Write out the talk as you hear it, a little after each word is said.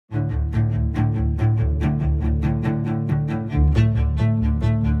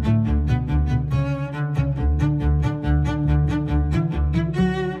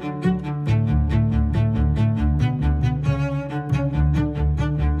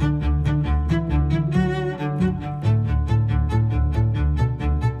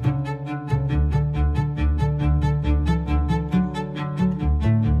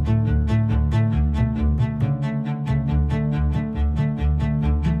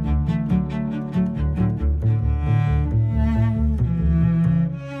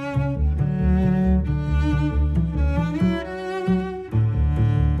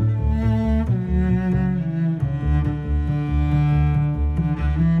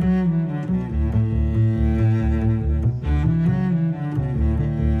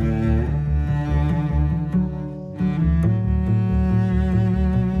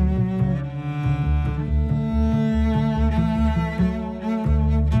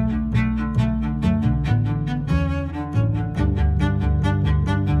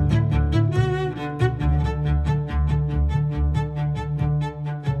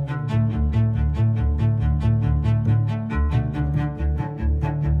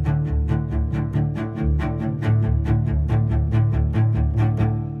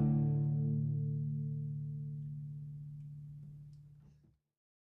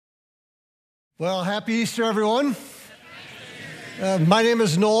Well, happy Easter, everyone. My name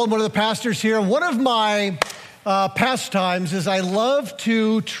is Noel. I'm one of the pastors here. One of my pastimes is I love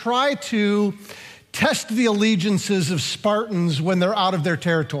to try to test the allegiances of Spartans when they're out of their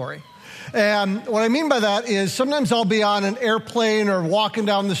territory. And what I mean by that is sometimes I'll be on an airplane or walking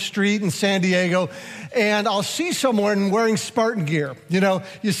down the street in San Diego, and I'll see someone wearing Spartan gear. You know,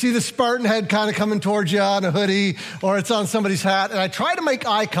 you see the Spartan head kind of coming towards you on a hoodie, or it's on somebody's hat, and I try to make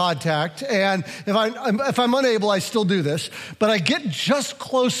eye contact, and if I'm unable, I still do this, but I get just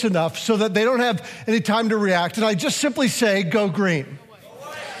close enough so that they don't have any time to react, and I just simply say, "Go green."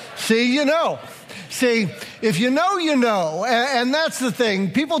 See, you know. See, if you know, you know, and that's the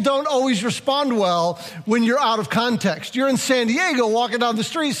thing. People don't always respond well when you're out of context. You're in San Diego walking down the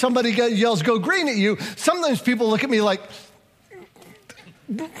street, somebody yells, "Go green" at you. Sometimes people look at me like,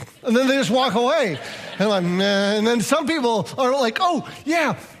 and then they just walk away. And I'm like, nah. And then some people are like, "Oh,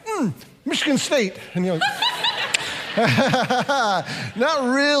 yeah, Michigan State." And you're like, not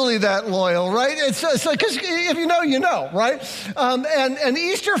really that loyal, right? It's like, because if you know, you know, right? And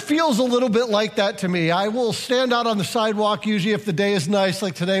Easter feels a little bit like that to me. I will stand out on the sidewalk, usually if the day is nice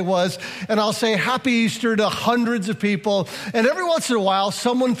like today was, and I'll say Happy Easter to hundreds of people. And every once in a while,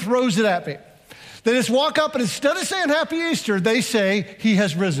 someone throws it at me. They just walk up and instead of saying Happy Easter, they say, "He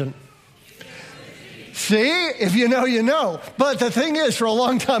has risen." See, if you know, you know. But the thing is, for a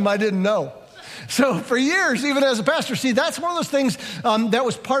long time, I didn't know. So for years, even as a pastor, see, that's one of those things that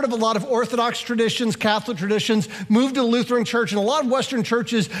was part of a lot of Orthodox traditions, Catholic traditions, moved to the Lutheran church and a lot of Western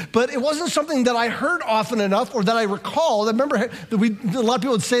churches, but it wasn't something that I heard often enough or that I recall. I remember that a lot of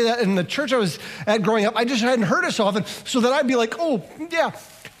people would say that in the church I was at growing up. I just hadn't heard it so often, so that I'd be like, "Oh, yeah,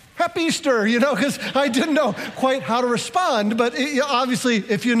 Happy Easter," you know, because I didn't know quite how to respond. But obviously,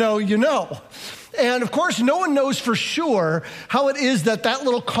 if you know, you know. And of course, no one knows for sure how it is that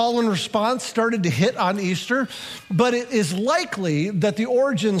little call and response started to hit on Easter, but it is likely that the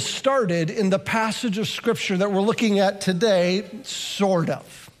origin started in the passage of Scripture that we're looking at today, sort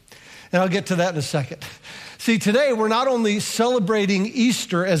of. And I'll get to that in a second. See, today we're not only celebrating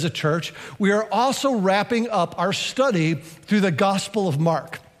Easter as a church, we are also wrapping up our study through the Gospel of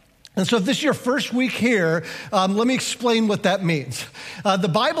Mark. And so if this is your first week here, let me explain what that means. The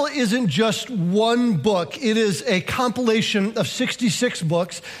Bible isn't just one book. It is a compilation of 66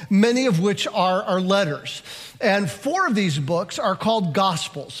 books, many of which are letters. And 4 of these books are called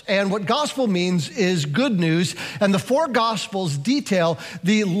Gospels. And what gospel means is good news. And the 4 Gospels detail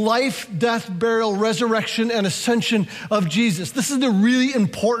the life, death, burial, resurrection, and ascension of Jesus. This is the really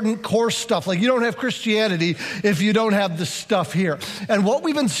important core stuff. Like, you don't have Christianity if you don't have this stuff here. And what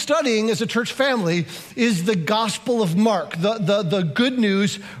we've been studying as a church family is the Gospel of Mark, the good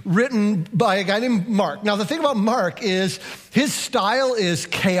news written by a guy named Mark. Now, the thing about Mark is his style is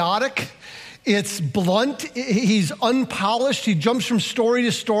chaotic. It's blunt. He's unpolished. He jumps from story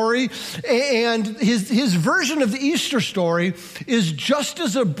to story. And his version of the Easter story is just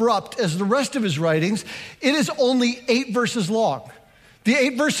as abrupt as the rest of his writings. It is only 8 verses long. The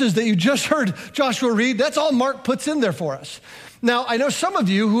 8 verses that you just heard Joshua read, that's all Mark puts in there for us. Now, I know some of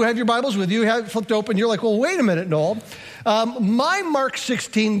you who have your Bibles with you, have it flipped open, you're like, "Well, wait a minute, Noel. My Mark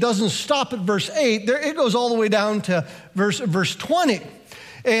 16 doesn't stop at verse 8. It goes all the way down to verse 20.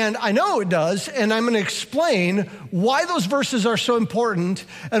 And I know it does, and I'm going to explain why those verses are so important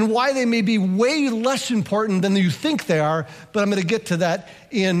and why they may be way less important than you think they are, but I'm going to get to that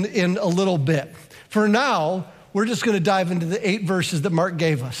in a little bit. For now, we're just going to dive into the 8 verses that Mark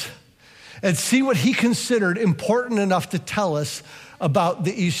gave us and see what he considered important enough to tell us about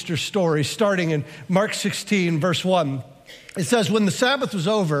the Easter story, starting in Mark 16, verse 1. It says, "When the Sabbath was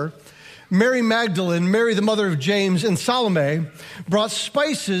over, Mary Magdalene, Mary the mother of James, and Salome brought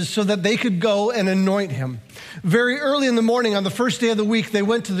spices so that they could go and anoint him. Very early in the morning on the first day of the week, they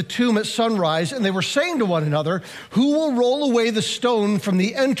went to the tomb at sunrise, and they were saying to one another, 'Who will roll away the stone from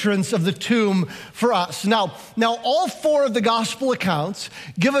the entrance of the tomb for us?'" Now all 4 of the gospel accounts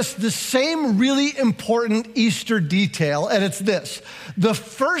give us the same really important Easter detail, and it's this. The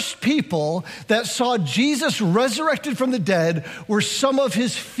first people that saw Jesus resurrected from the dead were some of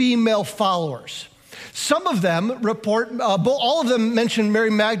his female followers. Some of them report, all of them mention Mary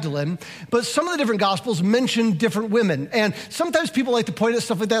Magdalene, but some of the different Gospels mention different women. And sometimes people like to point at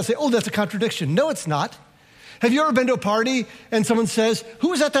stuff like that and say, "Oh, that's a contradiction." No, it's not. Have you ever been to a party and someone says, "Who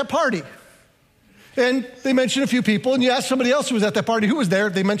was at that party?" And they mention a few people, and you ask somebody else who was at that party, who was there?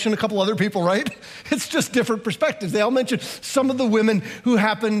 They mention a couple other people, right? It's just different perspectives. They all mention some of the women who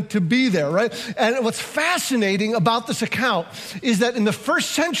happened to be there, right? And what's fascinating about this account is that in the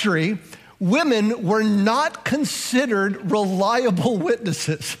first century, women were not considered reliable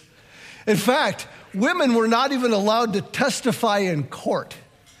witnesses. In fact, women were not even allowed to testify in court.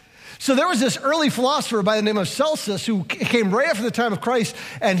 So there was this early philosopher by the name of Celsus who came right after the time of Christ,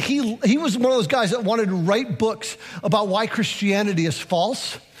 and he was one of those guys that wanted to write books about why Christianity is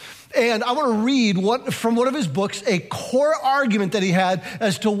false. And I want to read from one of his books, a core argument that he had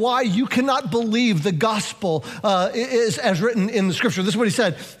as to why you cannot believe the gospel is as written in the scripture. This is what he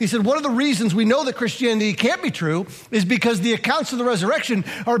said. He said, one of the reasons we know that Christianity can't be true is because the accounts of the resurrection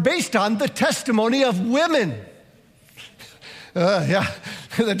are based on the testimony of women. Yeah,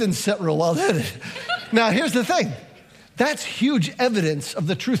 that didn't sit real well, did it? Now, here's the thing. That's huge evidence of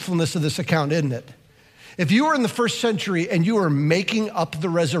the truthfulness of this account, isn't it? If you were in the first century and you were making up the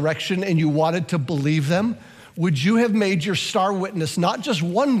resurrection and you wanted to believe them, would you have made your star witness not just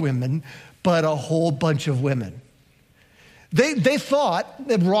one woman, but a whole bunch of women? They thought,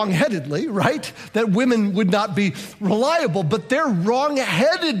 wrong-headedly, right, that women would not be reliable, but their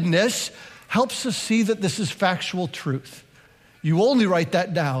wrong-headedness helps us see that this is factual truth. You only write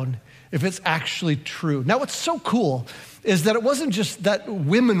that down if it's actually true. Now, what's so cool is that it wasn't just that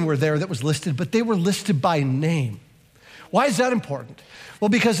women were there that was listed, but they were listed by name. Why is that important? Well,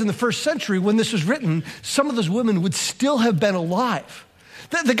 because in the first century, when this was written, some of those women would still have been alive.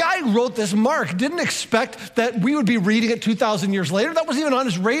 The guy who wrote this, Mark, didn't expect that we would be reading it 2,000 years later. That wasn't even on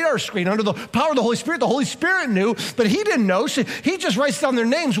his radar screen. Under the power of the Holy Spirit knew, but he didn't know. So he just writes down their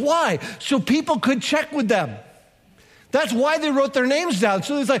names. Why? So people could check with them. That's why they wrote their names down.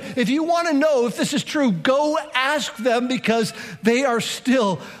 So it's like, if you want to know if this is true, go ask them because they are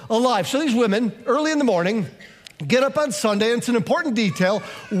still alive. So these women, early in the morning, get up on Sunday, and it's an important detail.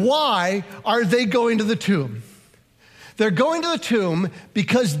 Why are they going to the tomb? They're going to the tomb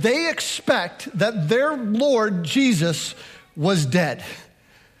because they expect that their Lord Jesus was dead.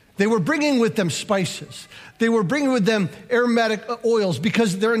 They were bringing with them spices. They were bringing with them aromatic oils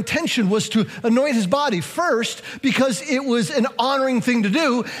because their intention was to anoint his body. First, because it was an honoring thing to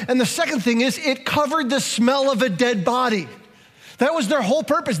do. And the second thing is it covered the smell of a dead body. That was their whole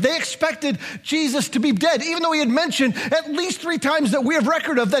purpose. They expected Jesus to be dead, even though he had mentioned at least 3 times that we have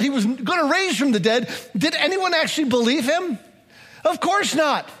record of that he was going to raise from the dead. Did anyone actually believe him? Of course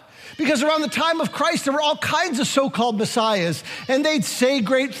not. Because around the time of Christ, there were all kinds of so-called messiahs, and they'd say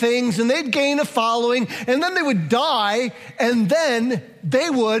great things, and they'd gain a following, and then they would die, and then they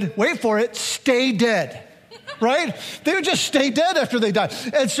would, wait for it, stay dead, right? They would just stay dead after they died.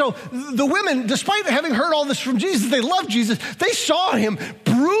 And so the women, despite having heard all this from Jesus, they loved Jesus. They saw him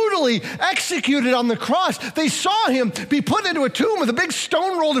brutally executed on the cross. They saw him be put into a tomb with a big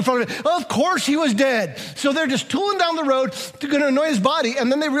stone rolled in front of it. Of course he was dead. So they're just tooling down the road to going to anoint his body.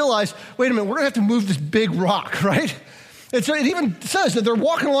 And then they realize, wait a minute, we're going to have to move this big rock, right? And so it even says that they're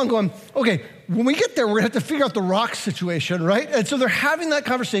walking along going, okay, when we get there, we're going to have to figure out the rock situation, right? And so they're having that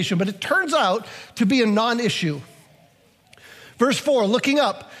conversation, but it turns out to be a non-issue. Verse 4, looking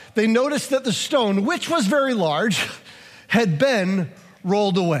up, they noticed that the stone, which was very large, had been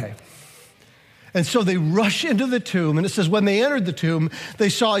rolled away. And so they rush into the tomb, and it says, when they entered the tomb, they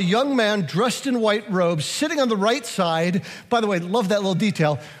saw a young man dressed in white robes sitting on the right side. By the way, love that little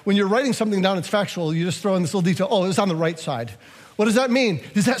detail. When you're writing something down, it's factual. You just throw in this little detail. Oh, it was on the right side. What does that mean?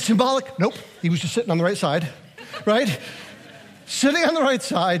 Is that symbolic? Nope. He was just sitting on the right side, right? Sitting on the right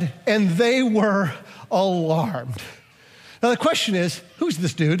side, and they were alarmed. Now, the question is, who's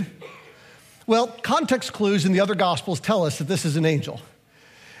this dude? Well, context clues in the other Gospels tell us that this is an angel.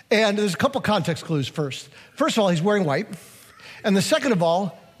 And there's a couple context clues first. First of all, he's wearing white. And the second of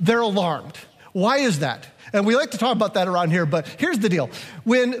all, they're alarmed. Why is that? And we like to talk about that around here, but here's the deal.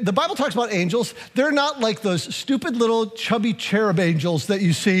 When the Bible talks about angels, they're not like those stupid little chubby cherub angels that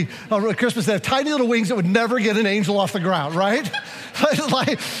you see on Christmas. They have tiny little wings that would never get an angel off the ground, right?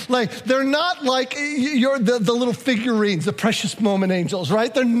 like they're not like the little figurines, the precious moment angels,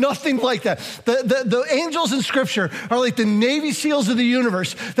 right? They're nothing like that. The angels in Scripture are like the Navy SEALs of the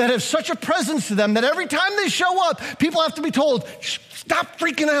universe that have such a presence to them that every time they show up, people have to be told, stop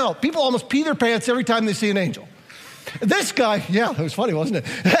freaking out. People almost pee their pants every time they see an angel. This guy, yeah, it was funny, wasn't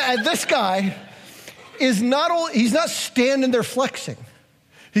it? And this guy he's not standing there flexing.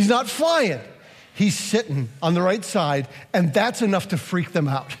 He's not flying. He's sitting on the right side, and that's enough to freak them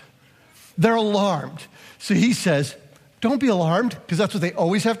out. They're alarmed. So he says, don't be alarmed, because that's what they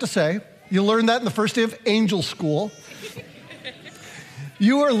always have to say. You learn that in the first day of angel school.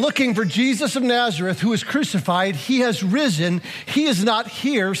 You are looking for Jesus of Nazareth, who is crucified. He has risen. He is not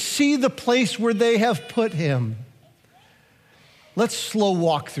here. See the place where they have put him. Let's slow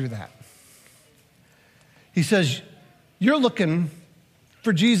walk through that. He says, you're looking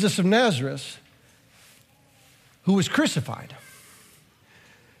for Jesus of Nazareth, who was crucified.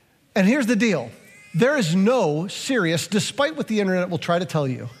 And here's the deal. There is no serious, despite what the internet will try to tell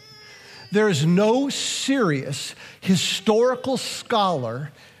you, there is no serious historical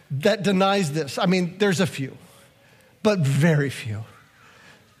scholar that denies this. I mean, there's a few, but very few.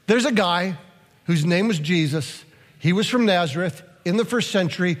 There's a guy whose name was Jesus. He was from Nazareth. In the first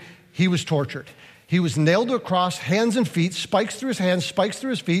century, he was tortured. He was nailed to a cross, hands and feet, spikes through his hands, spikes through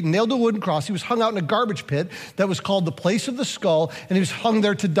his feet, nailed to a wooden cross. He was hung out in a garbage pit that was called the place of the skull, and he was hung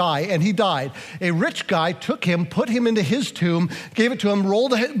there to die, and he died. A rich guy took him, put him into his tomb, gave it to him,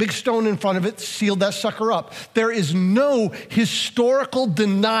 rolled a big stone in front of it, sealed that sucker up. There is no historical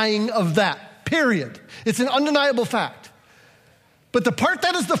denying of that, period. It's an undeniable fact. But the part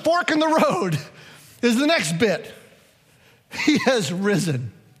that is the fork in the road is the next bit. He has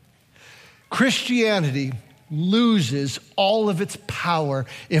risen. Christianity loses all of its power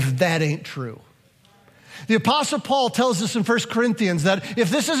if that ain't true. The Apostle Paul tells us in 1 Corinthians that if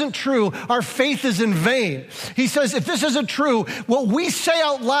this isn't true, our faith is in vain. He says if this isn't true, what we say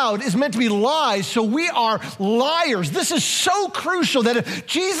out loud is meant to be lies, so we are liars. This is so crucial that if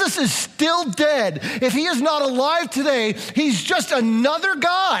Jesus is still dead, if he is not alive today, he's just another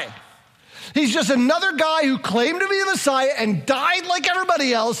guy. He's just another guy who claimed to be the Messiah and died like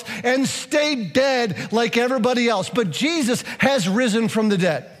everybody else and stayed dead like everybody else. But Jesus has risen from the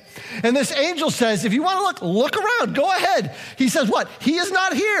dead. And this angel says, if you want to look around, go ahead. He says what? He is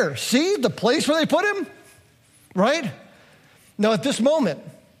not here. See the place where they put him? Right? Now at this moment,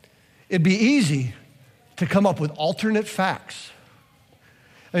 it'd be easy to come up with alternate facts.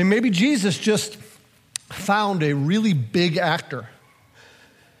 I mean, maybe Jesus just found a really big actor.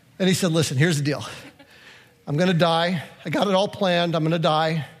 And he said, listen, here's the deal. I'm going to die. I got it all planned. I'm going to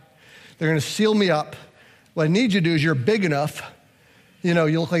die. They're going to seal me up. What I need you to do is you're big enough. You know,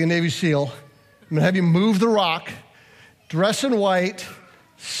 you look like a Navy SEAL. I'm going to have you move the rock, dress in white,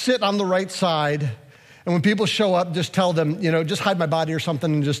 sit on the right side. And when people show up, just tell them, you know, just hide my body or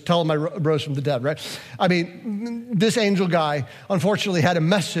something and just tell them I rose from the dead, right? I mean, this angel guy, unfortunately, had a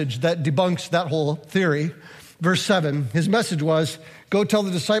message that debunks that whole theory. Verse 7, his message was, go tell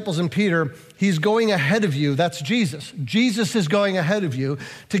the disciples and Peter, he's going ahead of you. That's Jesus. Jesus is going ahead of you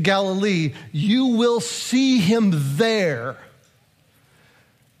to Galilee. You will see him there,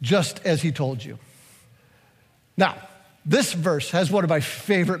 just as he told you. Now, this verse has one of my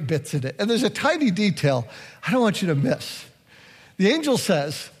favorite bits in it. And there's a tiny detail I don't want you to miss. The angel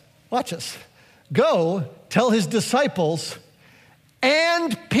says, watch this, go tell his disciples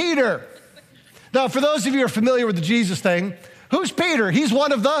and Peter. Now, for those of you who are familiar with the Jesus thing, who's Peter? He's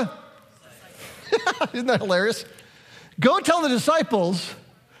one of the... Isn't that hilarious? Go tell the disciples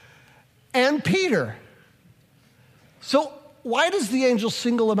and Peter. So why does the angel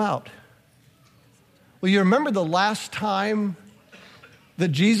single him out? Well, you remember the last time that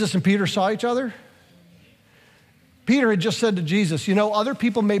Jesus and Peter saw each other? Peter had just said to Jesus, you know, other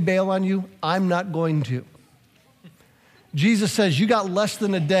people may bail on you. I'm not going to. Jesus says, you got less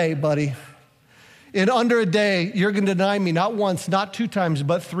than a day, buddy. In under a day, you're going to deny me not once, not 2 times,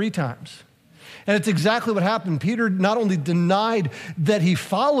 but 3 times. And it's exactly what happened. Peter not only denied that he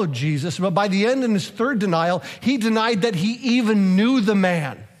followed Jesus, but by the end in his 3rd denial, he denied that he even knew the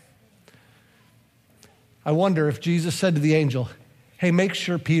man. I wonder if Jesus said to the angel, hey, make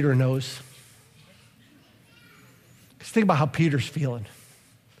sure Peter knows. Because think about how Peter's feeling.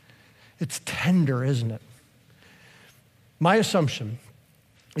 It's tender, isn't it? My assumption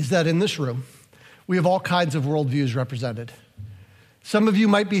is that in this room, we have all kinds of worldviews represented. Some of you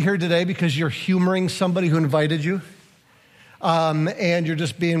might be here today because you're humoring somebody who invited you, and you're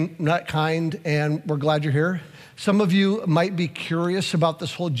just being not kind, and we're glad you're here. Some of you might be curious about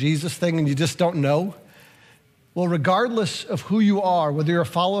this whole Jesus thing, and you just don't know. Well, regardless of who you are, whether you're a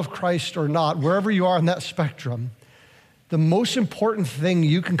follower of Christ or not, wherever you are on that spectrum, the most important thing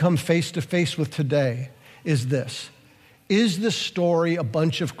you can come face to face with today is this. Is this story a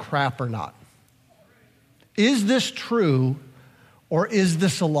bunch of crap or not? Is this true or is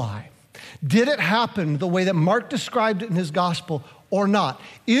this a lie? Did it happen the way that Mark described it in his gospel or not?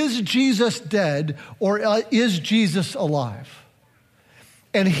 Is Jesus dead or is Jesus alive?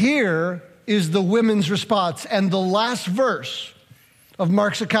 And here is the women's response. And the last verse of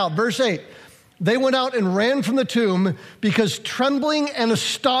Mark's account, verse 8, they went out and ran from the tomb because trembling and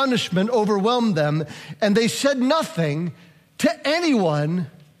astonishment overwhelmed them, and they said nothing to anyone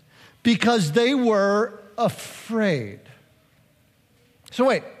because they were afraid. So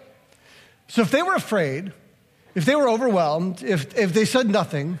wait, so if they were afraid, if they were overwhelmed, if they said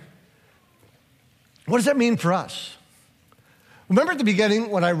nothing, what does that mean for us? Remember at the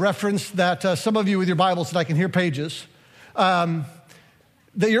beginning when I referenced that some of you with your Bibles that I can hear pages,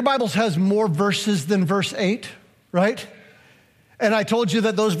 that your Bible has more verses than verse 8, right? And I told you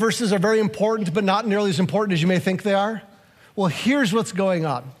that those verses are very important, but not nearly as important as you may think they are. Well, here's what's going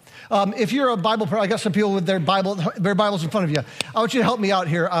on. If you're a Bible person, I got some people with their Bibles in front of you. I want you to help me out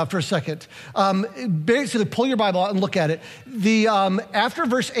here for a second. Basically, pull your Bible out and look at it. After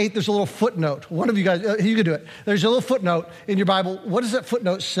verse 8, there's a little footnote. One of you guys, you can do it. There's a little footnote in your Bible. What does that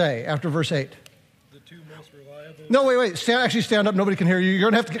footnote say after verse 8? The two most reliable. No, wait. Stand up. Nobody can hear you. You're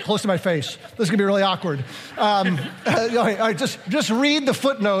going to have to get close to my face. This is going to be really awkward. All right, just read the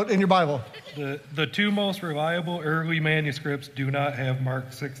footnote in your Bible. The two most reliable early manuscripts do not have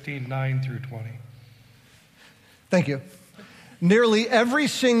Mark 16:9 through 20. Thank you. Nearly every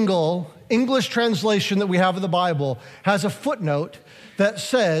single English translation that we have of the Bible has a footnote that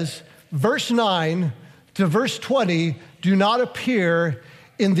says verse 9 to verse 20 do not appear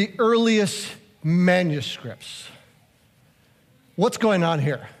in the earliest manuscripts. What's going on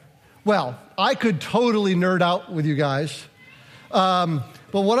here? Well, I could totally nerd out with you guys.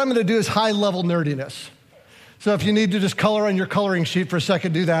 But what I'm going to do is high-level nerdiness. So if you need to just color on your coloring sheet for a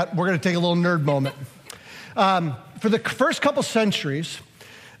second, do that. We're going to take a little nerd moment. For the first couple centuries,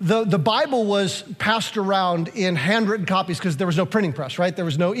 the Bible was passed around in handwritten copies because there was no printing press, right? There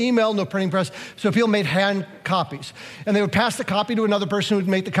was no email, no printing press, so people made hand copies. And they would pass the copy to another person who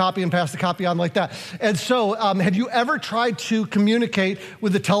would make the copy and pass the copy on like that. And so have you ever tried to communicate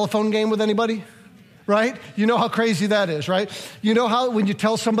with the telephone game with anybody? Right? You know how crazy that is, right? You know how when you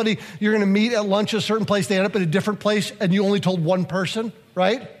tell somebody you're going to meet at lunch at a certain place, they end up at a different place and you only told one person,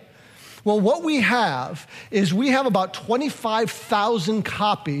 right? Well, what we have is we have about 25,000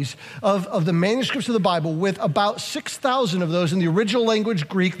 copies of the manuscripts of the Bible, with about 6,000 of those in the original language,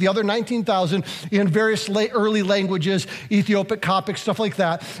 Greek, the other 19,000 in various early languages, Ethiopic, Coptic, stuff like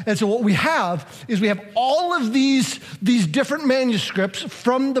that. And so what we have is we have all of these different manuscripts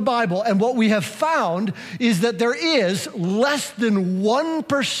from the Bible, and what we have found is that there is less than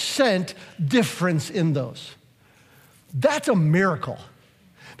 1% difference in those. That's a miracle.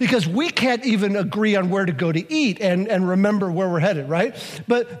 Because we can't even agree on where to go to eat and remember where we're headed, right?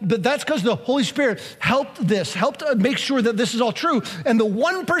 But that's because the Holy Spirit helped make sure that this is all true. And the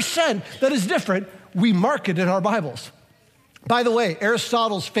 1% that is different, we mark it in our Bibles. By the way,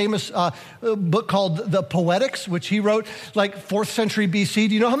 Aristotle's famous book called The Poetics, which he wrote like 4th century BC.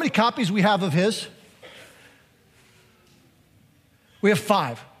 Do you know how many copies we have of his? We have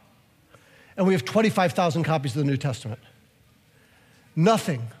 5. And we have 25,000 copies of the New Testament.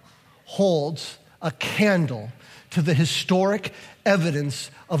 Nothing holds a candle to the historic evidence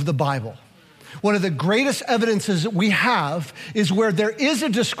of the Bible. One of the greatest evidences that we have is where there is a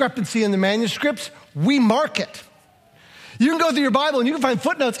discrepancy in the manuscripts, we mark it. You can go through your Bible and you can find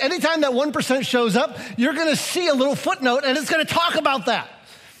footnotes. Anytime that 1% shows up, you're going to see a little footnote and it's going to talk about that.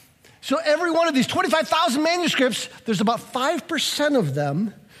 So every one of these 25,000 manuscripts, there's about 5% of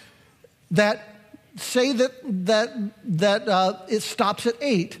them that say that it stops at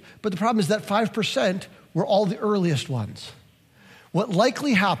 8, but the problem is that 5% were all the earliest ones. What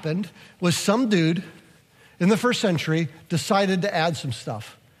likely happened was some dude in the first century decided to add some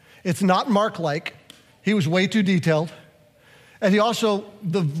stuff. It's not Mark-like. He was way too detailed. And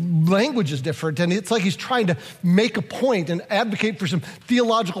the language is different, and it's like he's trying to make a point and advocate for some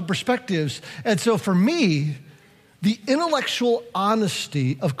theological perspectives. And so for me, the intellectual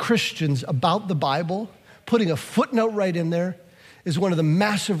honesty of Christians about the Bible, putting a footnote right in there, is one of the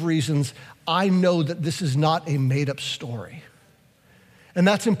massive reasons I know that this is not a made-up story. And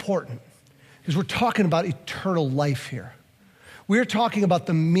that's important, because we're talking about eternal life here. We're talking about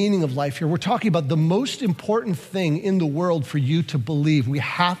the meaning of life here. We're talking about the most important thing in the world for you to believe. We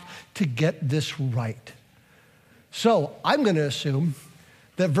have to get this right. So I'm going to assume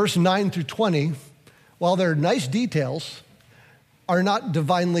that verse 9 through 20, while they're nice details, are not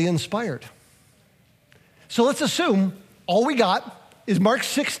divinely inspired. So let's assume all we got is Mark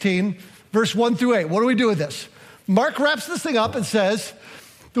 16, verse 1 through 8. What do we do with this? Mark wraps this thing up and says,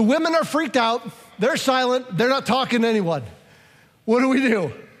 the women are freaked out, they're silent, they're not talking to anyone. What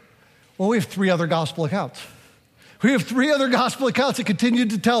do? Well, we have 3 other gospel accounts. We have 3 other gospel accounts that continued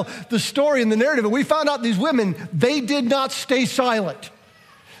to tell the story and the narrative. And we found out these women, they did not stay silent.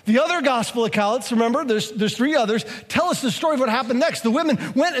 The other gospel accounts, remember, there's 3 others, tell us the story of what happened next. The women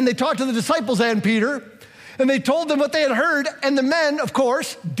went and they talked to the disciples and Peter, and they told them what they had heard, and the men, of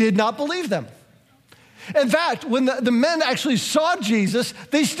course, did not believe them. In fact, when the men actually saw Jesus,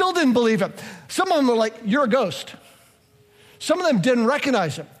 they still didn't believe him. Some of them were like, you're a ghost. Some of them didn't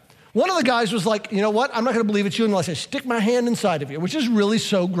recognize him. One of the guys was like, you know what? I'm not going to believe it's you unless I stick my hand inside of you, which is really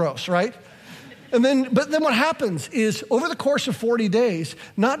so gross, right? But then what happens is over the course of 40 days,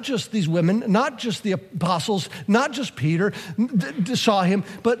 not just these women, not just the apostles, not just Peter saw him,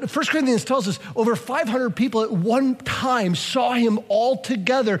 but 1 Corinthians tells us over 500 people at one time saw him all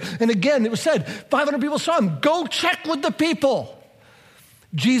together. And again, it was said, 500 people saw him. Go check with the people.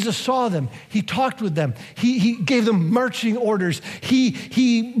 Jesus saw them. He talked with them. He gave them marching orders.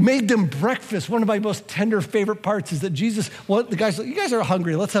 He made them breakfast. One of my most tender favorite parts is that Jesus, the guys, you guys are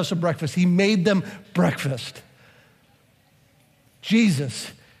hungry. Let's have some breakfast. He made them breakfast. Jesus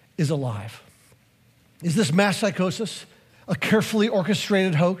is alive. Is this mass psychosis a carefully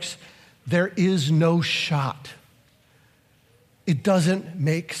orchestrated hoax? There is no shot. It doesn't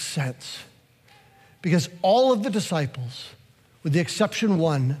make sense because all of the disciples, with the exception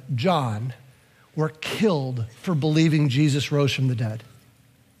one, John, were killed for believing Jesus rose from the dead.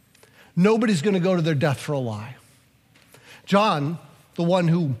 Nobody's going to go to their death for a lie. John, the one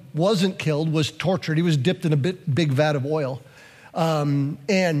who wasn't killed, was tortured. He was dipped in a big vat of oil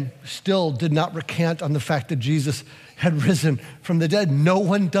and still did not recant on the fact that Jesus had risen from the dead. No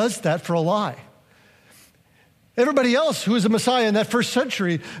one does that for a lie. Everybody else who was a Messiah in that first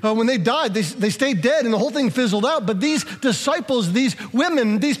century, when they died, they stayed dead and the whole thing fizzled out. But these disciples, these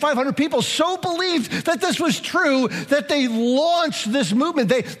women, these 500 people so believed that this was true that they launched this movement.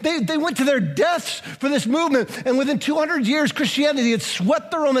 They went to their deaths for this movement. And within 200 years, Christianity had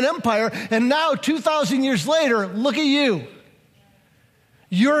swept the Roman Empire. And now, 2,000 years later, look at you.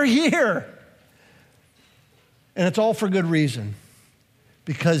 You're here. And it's all for good reason,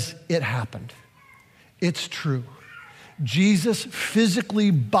 because it happened. It's true. Jesus physically,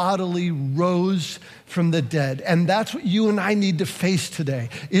 bodily rose from the dead. And that's what you and I need to face today.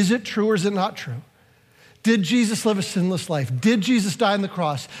 Is it true or is it not true? Did Jesus live a sinless life? Did Jesus die on the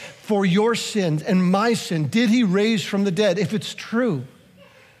cross for your sins and my sin? Did he raise from the dead? If it's true,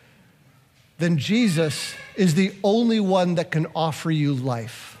 then Jesus is the only one that can offer you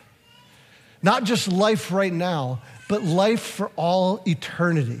life. Not just life right now, but life for all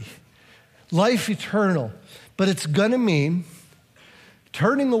eternity. Life eternal, but it's gonna mean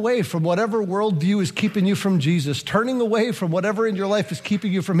turning away from whatever worldview is keeping you from Jesus, turning away from whatever in your life is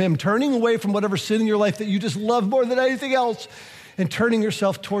keeping you from him, turning away from whatever sin in your life that you just love more than anything else, and turning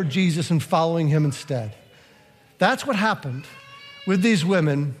yourself toward Jesus and following him instead. That's what happened with these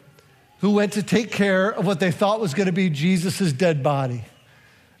women who went to take care of what they thought was gonna be Jesus' dead body.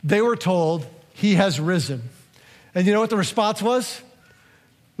 They were told, he has risen. And you know what the response was?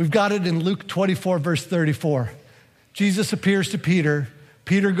 We've got it in Luke 24, verse 34. Jesus appears to Peter.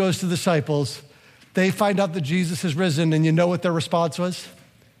 Peter goes to the disciples. They find out that Jesus has risen, and you know what their response was?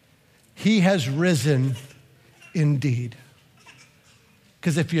 He has risen indeed.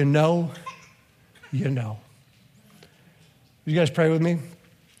 Because if you know, you know. Will you guys pray with me?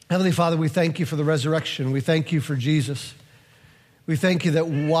 Heavenly Father, we thank you for the resurrection. We thank you for Jesus. We thank you that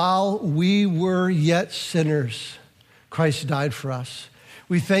while we were yet sinners, Christ died for us.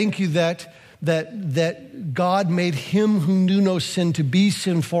 We thank you that God made him who knew no sin to be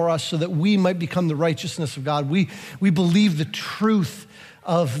sin for us so that we might become the righteousness of God. We believe the truth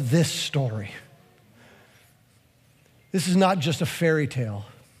of this story. This is not just a fairy tale.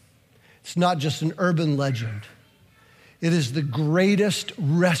 It's not just an urban legend. It is the greatest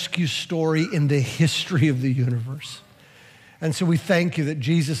rescue story in the history of the universe. And so we thank you that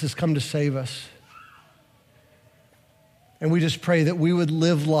Jesus has come to save us. And we just pray that we would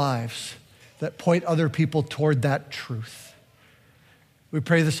live lives that point other people toward that truth. We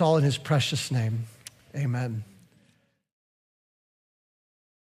pray this all in his precious name. Amen.